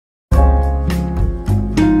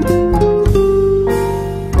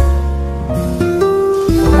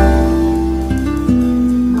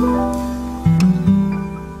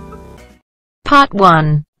Part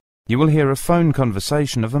 1. You will hear a phone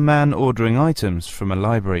conversation of a man ordering items from a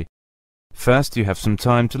library. First, you have some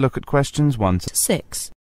time to look at questions 1 to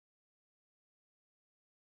 6.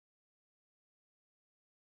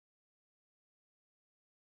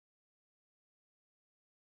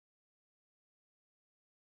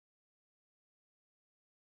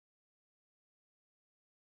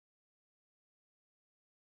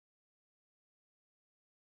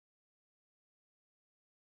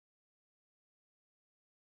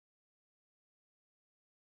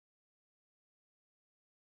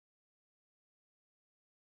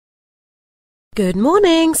 Good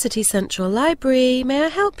morning, City Central Library. May I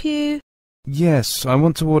help you? Yes, I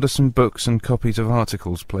want to order some books and copies of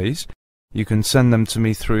articles, please. You can send them to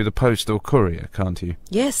me through the post or courier, can't you?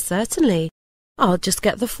 Yes, certainly. I'll just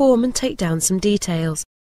get the form and take down some details.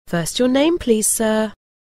 First, your name, please, sir.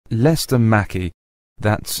 Lester Mackey.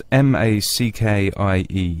 That's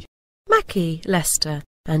M-A-C-K-I-E. Mackey, Lester.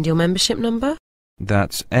 And your membership number?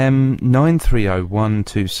 That's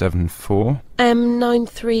M9301274.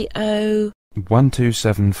 M930...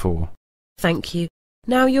 1274. Thank you.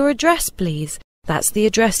 Now your address, please. That's the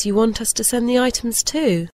address you want us to send the items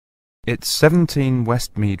to. It's 17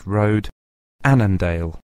 Westmead Road,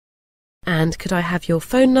 Annandale. And could I have your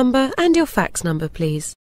phone number and your fax number,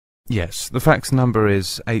 please? Yes, the fax number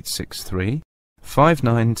is 863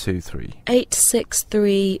 5923.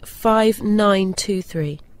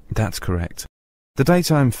 863-5923. That's correct. The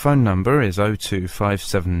daytime phone number is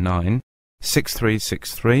 02579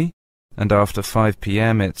 6363, and after 5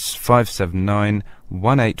 p.m. it's 579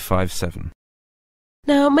 1857.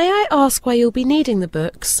 Now, may I ask why you'll be needing the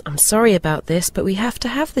books? I'm sorry about this, but we have to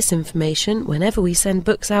have this information whenever we send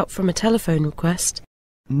books out from a telephone request.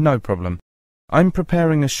 No problem. I'm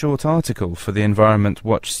preparing a short article for the Environment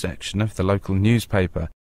Watch section of the local newspaper.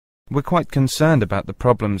 We're quite concerned about the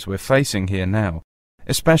problems we're facing here now,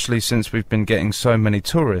 especially since we've been getting so many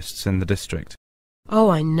tourists in the district. Oh,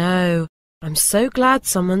 I know. I'm so glad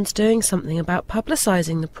someone's doing something about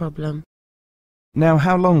publicising the problem. Now,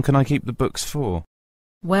 how long can I keep the books for?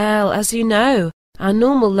 Well, as you know, our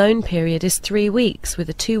normal loan period is 3 weeks with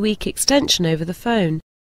a 2-week extension over the phone.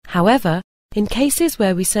 However, in cases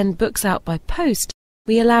where we send books out by post,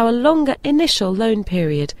 we allow a longer initial loan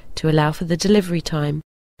period to allow for the delivery time.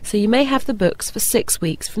 So you may have the books for 6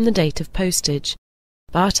 weeks from the date of postage.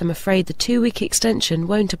 But I'm afraid the 2-week extension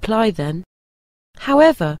won't apply then.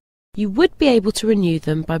 However, you would be able to renew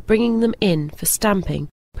them by bringing them in for stamping,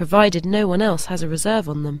 provided no one else has a reserve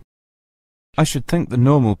on them. I should think the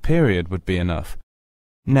normal period would be enough.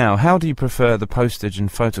 Now, how do you prefer the postage and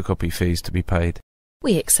photocopy fees to be paid?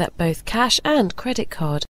 We accept both cash and credit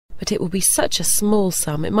card, but it will be such a small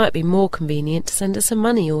sum it might be more convenient to send us a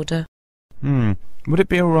money order. Would it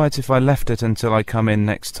be all right if I left it until I come in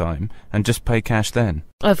next time and just pay cash then?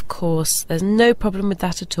 Of course, there's no problem with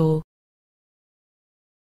that at all.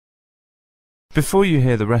 Before you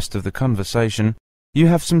hear the rest of the conversation, you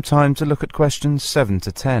have some time to look at questions 7 to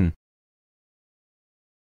 10.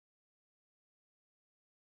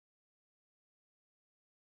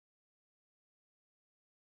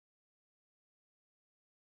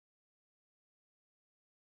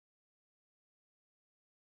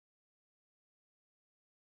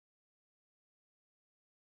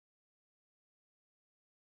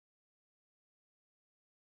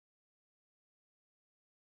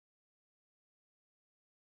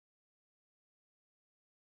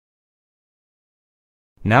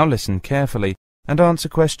 Now listen carefully and answer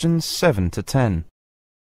questions 7 to 10.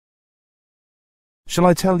 Shall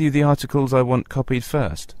I tell you the articles I want copied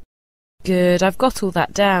first? Good, I've got all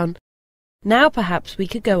that down. Now perhaps we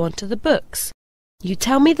could go on to the books. You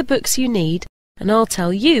tell me the books you need, and I'll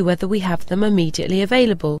tell you whether we have them immediately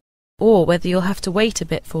available, or whether you'll have to wait a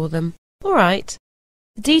bit for them. All right.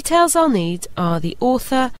 The details I'll need are the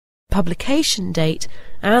author, publication date,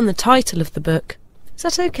 and the title of the book. Is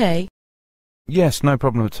that okay? Yes, no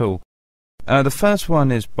problem at all. The first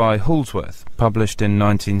one is by Halsworth, published in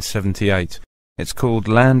 1978. It's called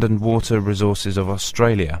Land and Water Resources of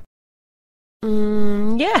Australia.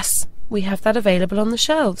 Yes, we have that available on the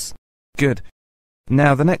shelves. Good.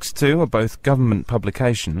 Now, the next two are both government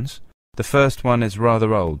publications. The first one is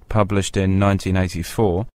rather old, published in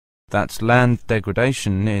 1984. That's Land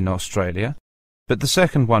Degradation in Australia. But the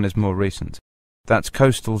second one is more recent. That's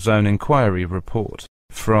Coastal Zone Inquiry Report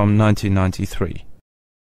from 1993.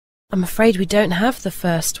 I'm afraid we don't have the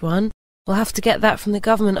first one. We'll have to get that from the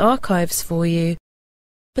government archives for you.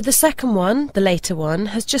 But the second one, the later one,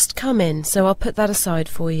 has just come in, so I'll put that aside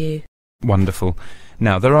for you. Wonderful.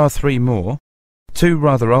 Now, there are 3 more. 2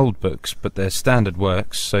 rather old books, but they're standard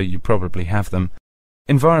works, so you probably have them.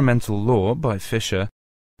 Environmental Law by Fisher,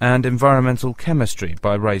 and Environmental Chemistry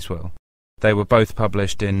by Rasewell. They were both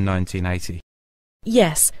published in 1980.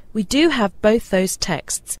 Yes, we do have both those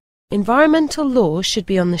texts. Environmental Law should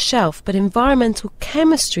be on the shelf, but Environmental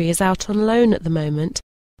Chemistry is out on loan at the moment.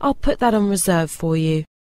 I'll put that on reserve for you.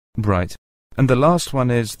 Right. And the last one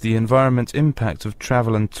is The Environment Impact of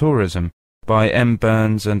Travel and Tourism by M.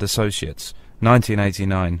 Burns and Associates,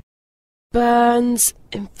 1989. Burns,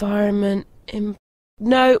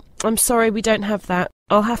 No, I'm sorry, we don't have that.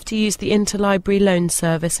 I'll have to use the interlibrary loan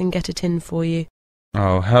service and get it in for you.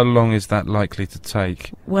 Oh, how long is that likely to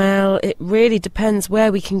take? Well, it really depends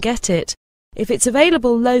where we can get it. If it's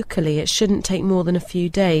available locally, it shouldn't take more than a few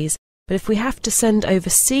days. But if we have to send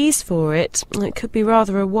overseas for it, it could be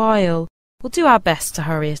rather a while. We'll do our best to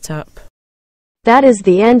hurry it up. That is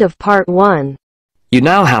the end of part 1. You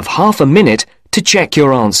now have half a minute to check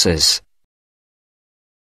your answers.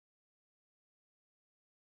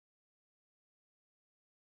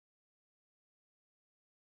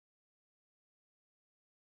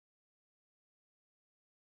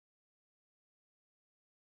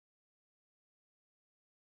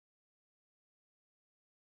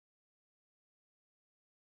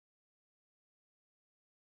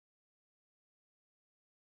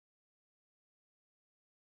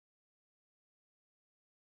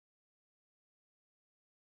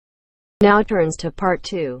 Now turns to part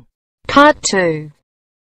 2. Part 2.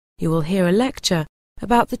 You will hear a lecture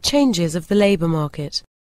about the changes of the labour market.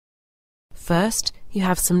 First, you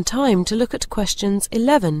have some time to look at questions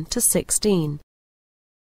 11 to 16.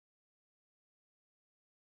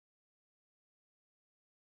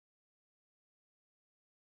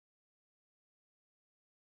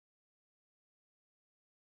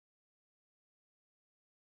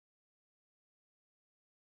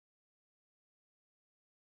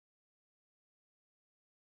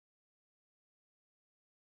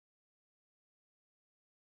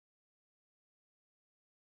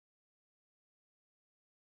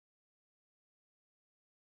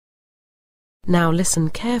 Now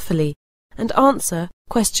listen carefully and answer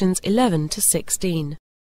questions 11 to 16.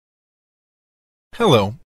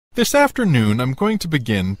 Hello. This afternoon I'm going to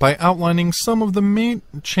begin by outlining some of the main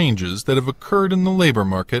changes that have occurred in the labor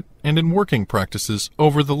market and in working practices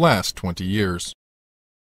over the last 20 years.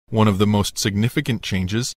 One of the most significant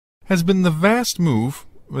changes has been the vast move,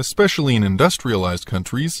 especially in industrialized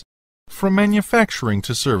countries, from manufacturing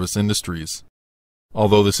to service industries.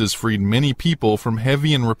 Although this has freed many people from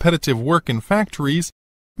heavy and repetitive work in factories,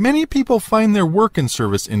 many people find their work in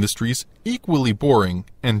service industries equally boring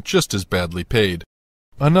and just as badly paid.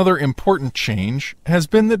 Another important change has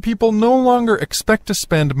been that people no longer expect to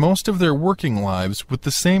spend most of their working lives with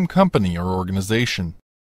the same company or organization.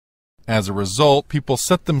 As a result, people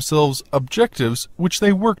set themselves objectives which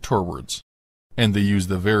they work towards, and they use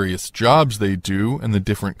the various jobs they do and the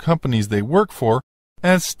different companies they work for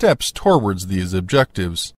as steps towards these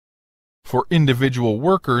objectives. For individual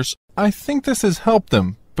workers, I think this has helped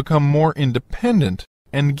them become more independent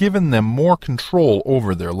and given them more control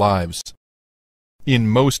over their lives. In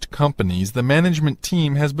most companies, the management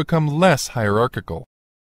team has become less hierarchical.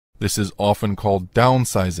 This is often called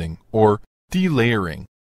downsizing or delayering.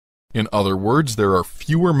 In other words, there are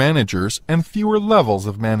fewer managers and fewer levels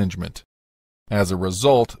of management. As a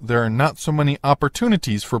result, there are not so many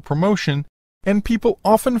opportunities for promotion, and people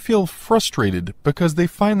often feel frustrated because they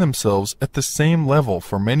find themselves at the same level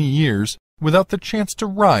for many years without the chance to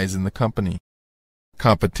rise in the company.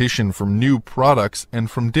 Competition from new products and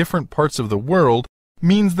from different parts of the world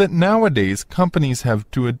means that nowadays companies have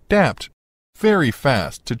to adapt very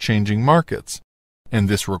fast to changing markets, and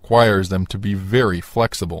this requires them to be very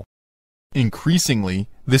flexible. Increasingly,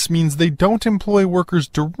 this means they don't employ workers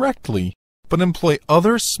directly, but employ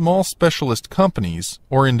other small specialist companies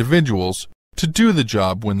or individuals to do the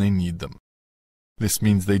job when they need them. This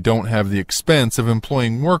means they don't have the expense of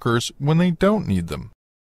employing workers when they don't need them.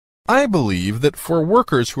 I believe that for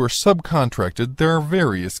workers who are subcontracted, there are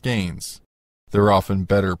various gains. They're often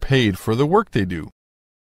better paid for the work they do.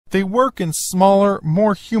 They work in smaller,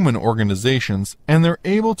 more human organizations, and they're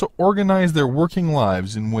able to organize their working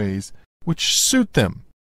lives in ways which suit them,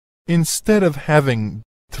 instead of having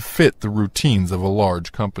to fit the routines of a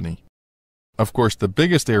large company. Of course, the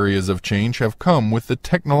biggest areas of change have come with the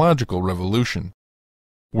technological revolution.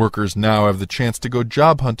 Workers now have the chance to go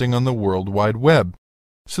job hunting on the World Wide Web,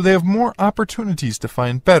 so they have more opportunities to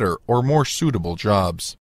find better or more suitable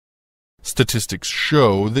jobs. Statistics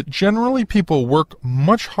show that generally people work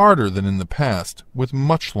much harder than in the past, with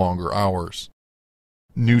much longer hours.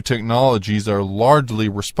 New technologies are largely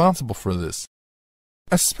responsible for this,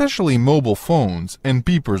 especially mobile phones and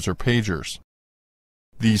beepers or pagers.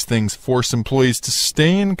 These things force employees to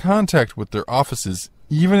stay in contact with their offices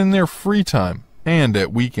even in their free time and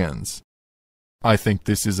at weekends. I think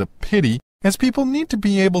this is a pity, as people need to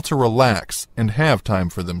be able to relax and have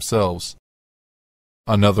time for themselves.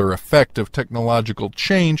 Another effect of technological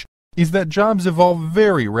change is that jobs evolve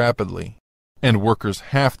very rapidly, and workers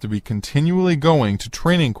have to be continually going to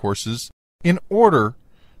training courses in order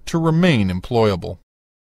to remain employable.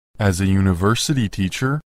 As a university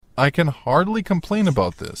teacher, I can hardly complain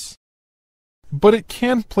about this. But it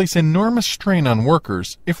can place enormous strain on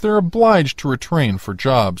workers if they're obliged to retrain for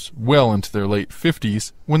jobs well into their late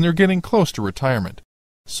 50s when they're getting close to retirement.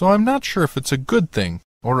 So I'm not sure if it's a good thing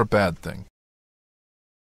or a bad thing.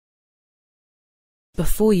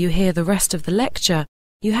 Before you hear the rest of the lecture,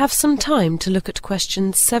 you have some time to look at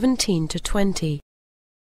questions 17 to 20.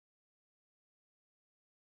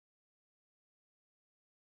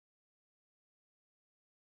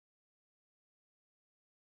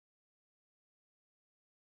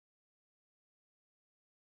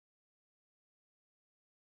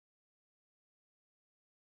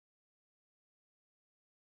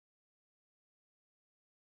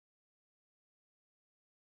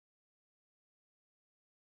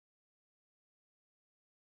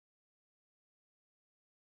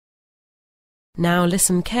 Now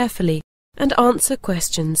listen carefully and answer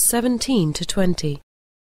questions 17 to 20.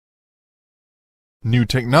 New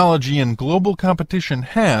technology and global competition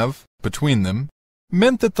have, between them,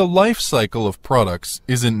 meant that the life cycle of products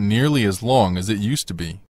isn't nearly as long as it used to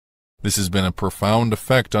be. This has been a profound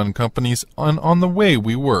effect on companies and on the way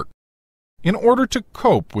we work. In order to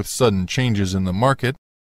cope with sudden changes in the market,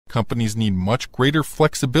 companies need much greater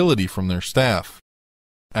flexibility from their staff.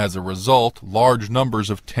 As a result, large numbers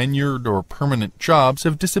of tenured or permanent jobs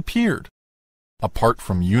have disappeared. Apart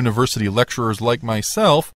from university lecturers like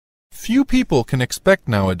myself, few people can expect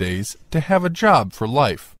nowadays to have a job for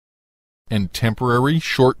life. And temporary,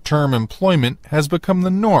 short-term employment has become the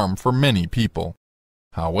norm for many people.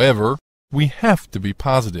 However, we have to be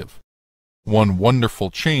positive. One wonderful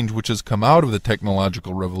change which has come out of the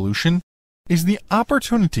technological revolution is the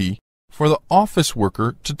opportunity for the office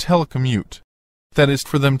worker to telecommute. That is,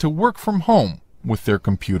 for them to work from home with their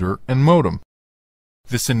computer and modem.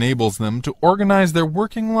 This enables them to organize their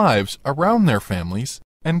working lives around their families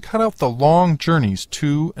and cut out the long journeys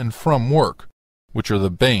to and from work, which are the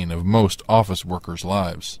bane of most office workers'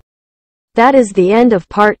 lives. That is the end of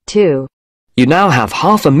part 2. You now have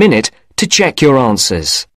half a minute to check your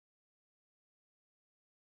answers.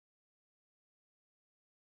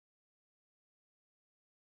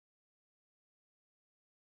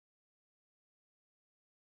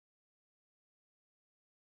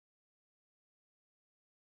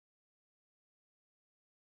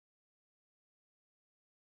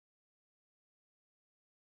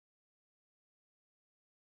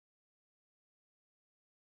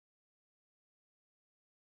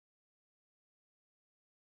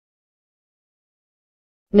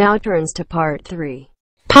 Now turns to part 3.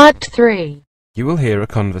 Part 3. You will hear a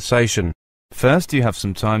conversation. First, you have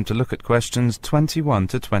some time to look at questions 21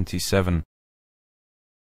 to 27.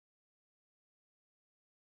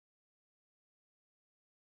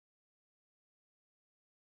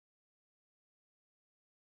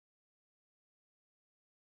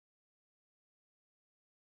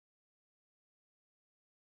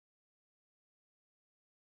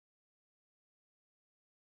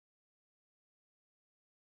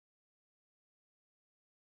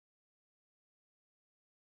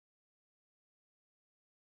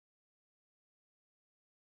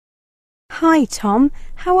 Hi, Tom.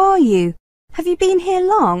 How are you? Have you been here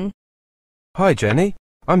long? Hi, Jenny.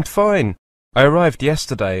 I'm fine. I arrived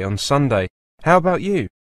yesterday on Sunday. How about you?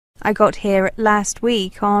 I got here last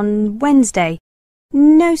week on Wednesday.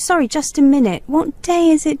 No, sorry, just a minute. What day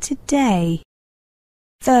is it today?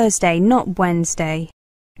 Thursday, not Wednesday.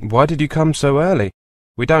 Why did you come so early?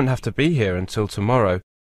 We don't have to be here until tomorrow.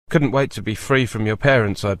 Couldn't wait to be free from your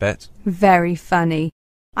parents, I bet. Very funny.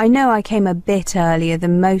 I know I came a bit earlier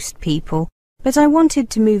than most people, but I wanted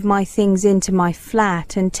to move my things into my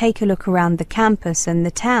flat and take a look around the campus and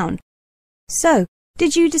the town. So,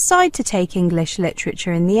 did you decide to take English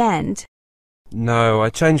literature in the end? No, I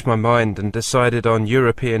changed my mind and decided on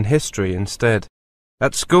European history instead.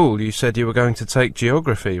 At school you said you were going to take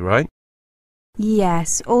geography, right?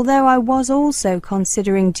 Yes, although I was also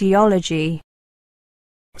considering geology.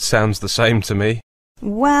 Sounds the same to me.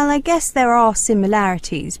 Well, I guess there are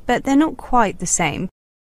similarities, but they're not quite the same.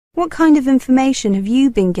 What kind of information have you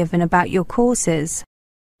been given about your courses?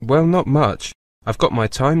 Well, not much. I've got my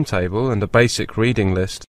timetable and a basic reading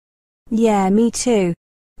list. Yeah, me too.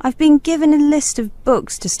 I've been given a list of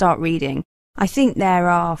books to start reading, I think there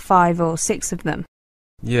are 5 or 6 of them.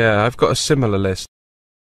 Yeah, I've got a similar list.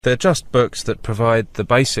 They're just books that provide the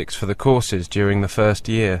basics for the courses during the first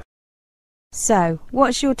year. So,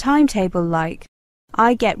 what's your timetable like?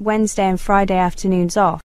 I get Wednesday and Friday afternoons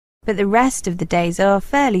off, but the rest of the days are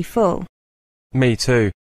fairly full. Me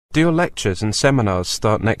too. Do your lectures and seminars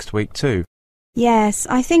start next week too? Yes,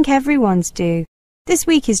 I think everyone's do. This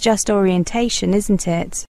week is just orientation, isn't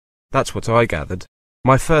it? That's what I gathered.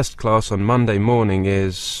 My first class on Monday morning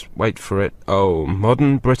is, wait for it,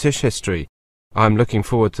 modern British history. I'm looking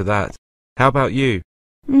forward to that. How about you?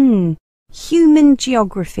 Human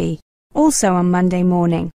geography, also on Monday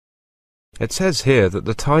morning. It says here that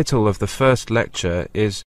the title of the first lecture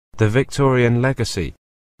is The Victorian Legacy.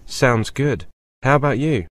 Sounds good. How about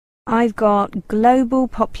you? I've got global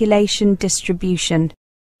population distribution.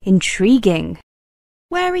 Intriguing.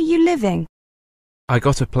 Where are you living? I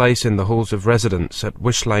got a place in the halls of residence at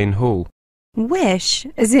Wish Lane Hall. Wish,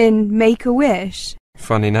 as in make a wish.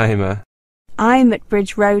 Funny name, eh? I'm at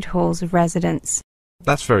Bridge Road halls of residence.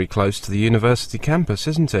 That's very close to the university campus,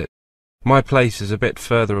 isn't it? My place is a bit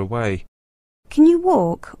further away. Can you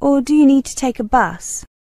walk, or do you need to take a bus?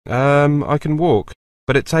 I can walk,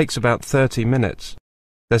 but it takes about 30 minutes.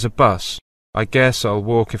 There's a bus. I guess I'll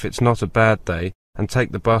walk if it's not a bad day, and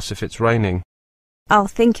take the bus if it's raining. I'll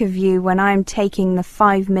think of you when I'm taking the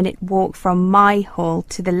 5-minute walk from my hall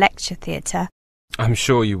to the lecture theatre. I'm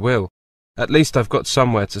sure you will. At least I've got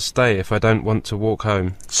somewhere to stay if I don't want to walk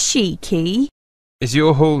home. Cheeky. Is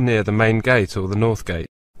your hall near the main gate or the north gate?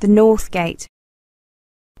 The north gate.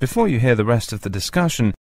 Before you hear the rest of the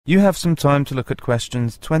discussion, you have some time to look at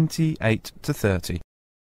questions 28 to 30.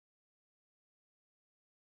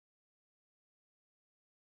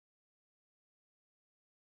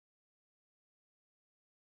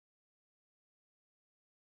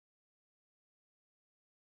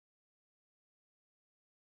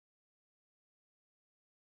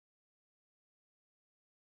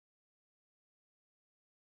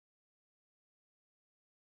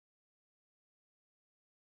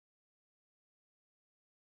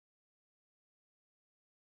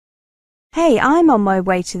 Hey, I'm on my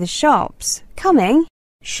way to the shops. Coming?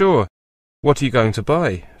 Sure. What are you going to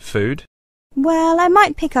buy? Food? Well, I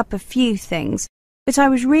might pick up a few things, but I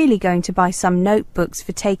was really going to buy some notebooks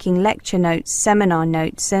for taking lecture notes, seminar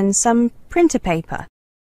notes, and some printer paper.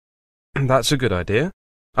 That's a good idea.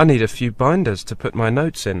 I need a few binders to put my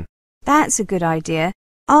notes in. That's a good idea.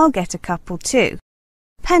 I'll get a couple too.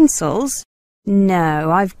 Pencils? No,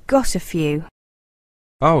 I've got a few.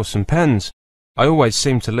 Oh, some pens. I always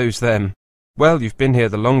seem to lose them. Well, you've been here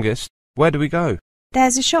the longest. Where do we go?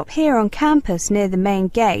 There's a shop here on campus near the main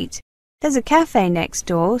gate. There's a cafe next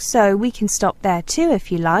door, so we can stop there too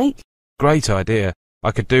if you like. Great idea.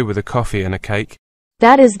 I could do with a coffee and a cake.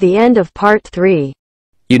 That is the end of part 3.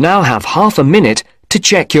 You now have half a minute to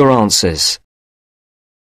check your answers.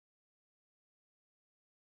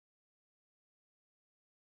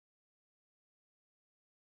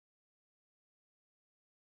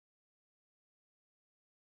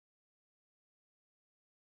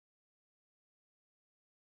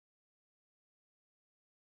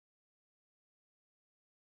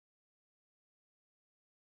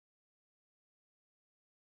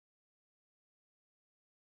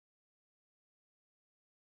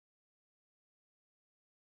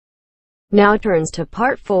 Now turns to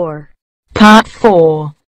part 4. Part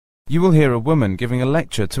 4. You will hear a woman giving a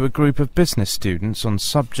lecture to a group of business students on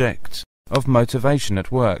subject of motivation at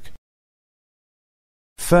work.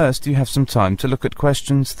 First, you have some time to look at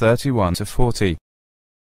questions 31 to 40.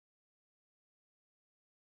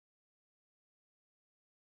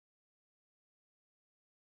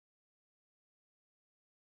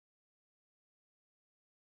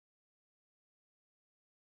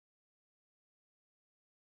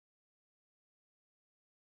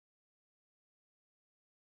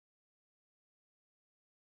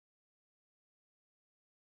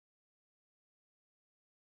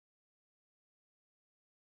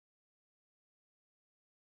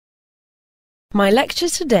 My lecture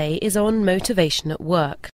today is on motivation at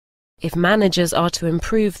work. If managers are to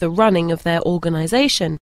improve the running of their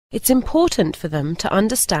organisation, it's important for them to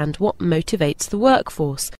understand what motivates the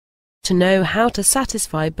workforce, to know how to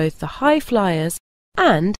satisfy both the high flyers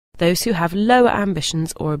and those who have lower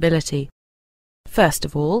ambitions or ability. First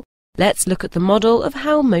of all, let's look at the model of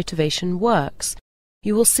how motivation works.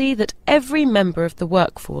 You will see that every member of the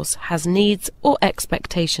workforce has needs or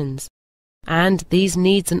expectations, and these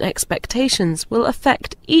needs and expectations will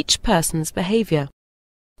affect each person's behaviour.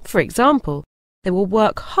 For example, they will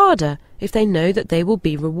work harder if they know that they will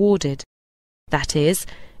be rewarded. That is,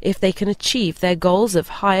 if they can achieve their goals of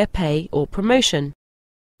higher pay or promotion.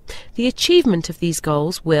 The achievement of these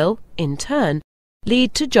goals will, in turn,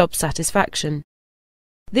 lead to job satisfaction.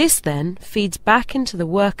 This then feeds back into the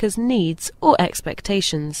worker's needs or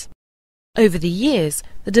expectations. Over the years,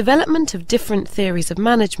 the development of different theories of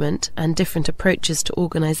management and different approaches to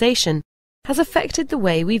organisation has affected the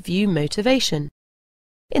way we view motivation.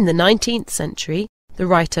 In the 19th century, the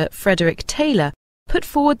writer Frederick Taylor put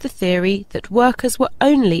forward the theory that workers were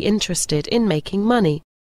only interested in making money.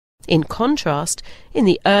 In contrast, in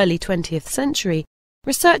the early 20th century,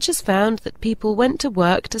 researchers found that people went to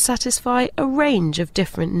work to satisfy a range of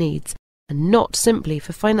different needs, and not simply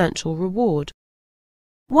for financial reward.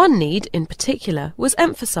 One need in particular was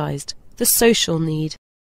emphasized, the social need.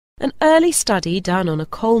 An early study done on a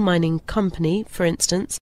coal mining company, for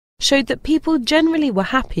instance, showed that people generally were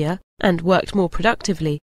happier and worked more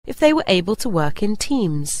productively if they were able to work in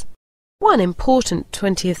teams. One important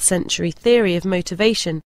 20th century theory of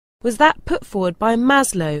motivation was that put forward by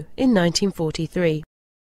Maslow in 1943.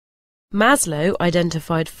 Maslow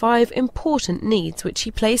identified 5 important needs which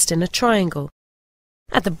he placed in a triangle.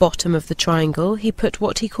 At the bottom of the triangle he put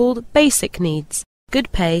what he called basic needs,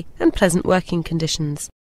 good pay and pleasant working conditions.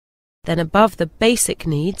 Then above the basic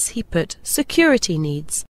needs he put security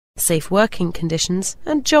needs, safe working conditions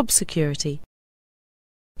and job security.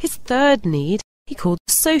 His third need he called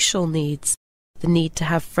social needs, the need to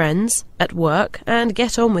have friends, at work and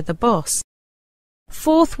get on with the boss.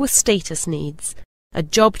 Fourth were status needs, a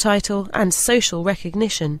job title and social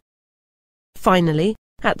recognition. Finally,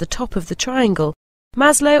 at the top of the triangle,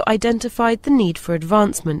 Maslow identified the need for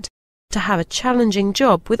advancement, to have a challenging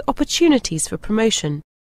job with opportunities for promotion.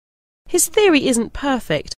 His theory isn't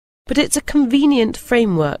perfect, but it's a convenient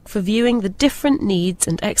framework for viewing the different needs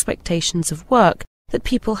and expectations of work that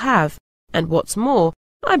people have, and what's more,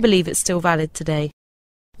 I believe it's still valid today.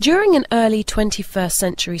 During an early 21st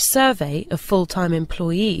century survey of full-time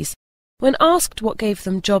employees, when asked what gave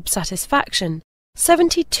them job satisfaction,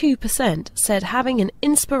 72% said having an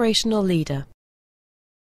inspirational leader.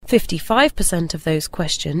 55% of those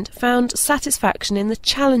questioned found satisfaction in the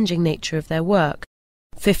challenging nature of their work,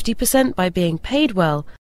 50% by being paid well,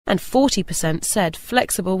 and 40% said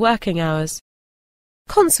flexible working hours.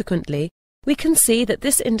 Consequently, we can see that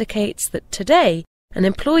this indicates that today an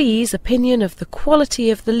employee's opinion of the quality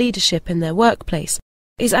of the leadership in their workplace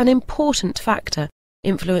is an important factor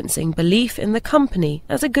influencing belief in the company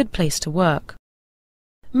as a good place to work.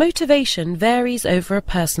 Motivation varies over a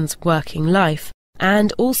person's working life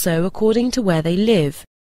and also according to where they live.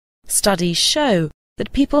 Studies show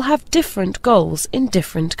that people have different goals in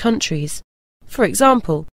different countries. For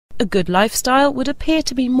example, a good lifestyle would appear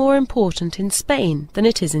to be more important in Spain than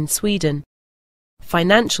it is in Sweden.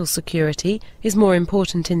 Financial security is more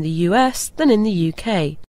important in the US than in the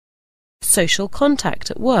UK. Social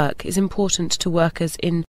contact at work is important to workers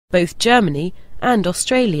in both Germany and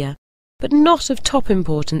Australia, but not of top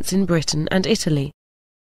importance in Britain and Italy.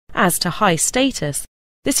 As to high status,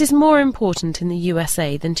 this is more important in the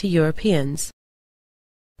USA than to Europeans.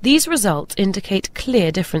 These results indicate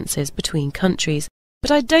clear differences between countries,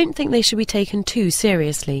 but I don't think they should be taken too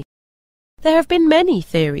seriously. There have been many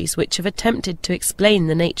theories which have attempted to explain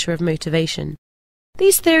the nature of motivation.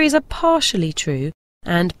 These theories are partially true,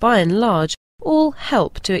 and by and large all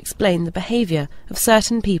help to explain the behaviour of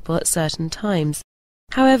certain people at certain times.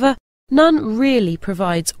 However, none really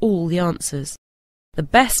provides all the answers. The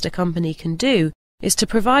best a company can do is to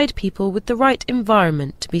provide people with the right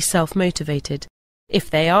environment to be self-motivated. If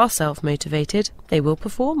they are self-motivated, they will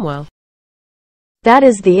perform well. That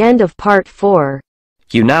is the end of part 4.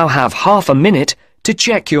 You now have half a minute to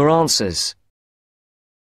check your answers.